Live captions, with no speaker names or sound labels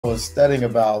was studying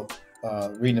about,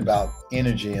 reading about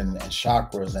energy and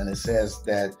chakras, and it says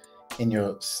that in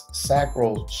your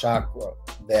sacral chakra,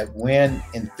 that when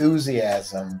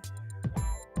enthusiasm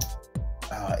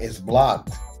is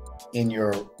blocked in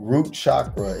your root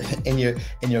chakra, in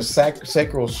your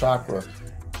sacral chakra,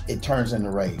 it turns into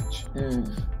rage. And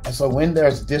so when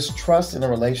there's distrust in a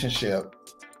relationship,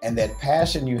 and that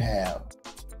passion you have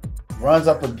runs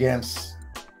up against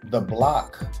the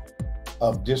block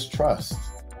of distrust,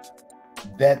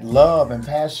 that love and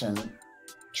passion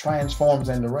transforms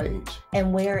into rage.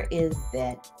 And where is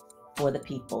that for the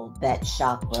people, that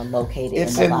chakra located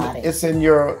in the body? It's in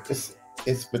your it's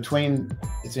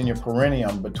in your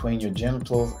perineum, between your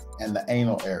genitals and the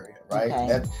anal area, right?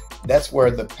 Okay. That's where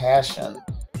the passion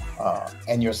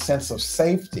and your sense of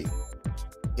safety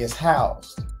is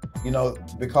housed.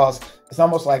 Because it's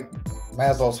almost like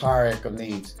Maslow's hierarchy of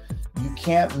needs. You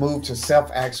can't move to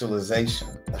self-actualization,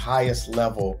 the highest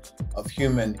level of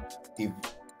human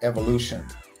evolution,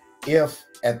 if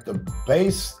at the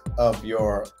base of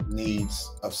your needs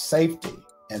of safety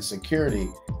and security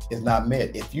is not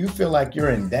met. If you feel like you're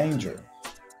in danger,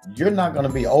 you're not going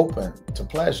to be open to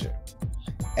pleasure.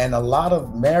 And a lot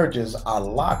of marriages are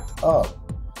locked up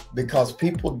because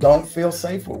people don't feel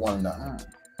safe with one another.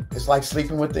 It's like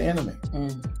sleeping with the enemy.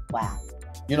 Wow.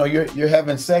 You're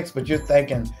having sex, but you're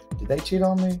thinking, did they cheat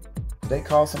on me? Did they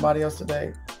call somebody else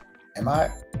today? Am I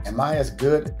as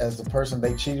good as the person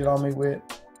they cheated on me with?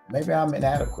 Maybe I'm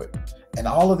inadequate. And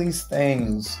all of these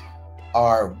things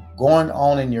are going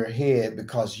on in your head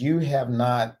because you have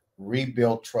not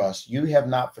rebuilt trust. You have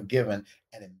not forgiven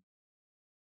and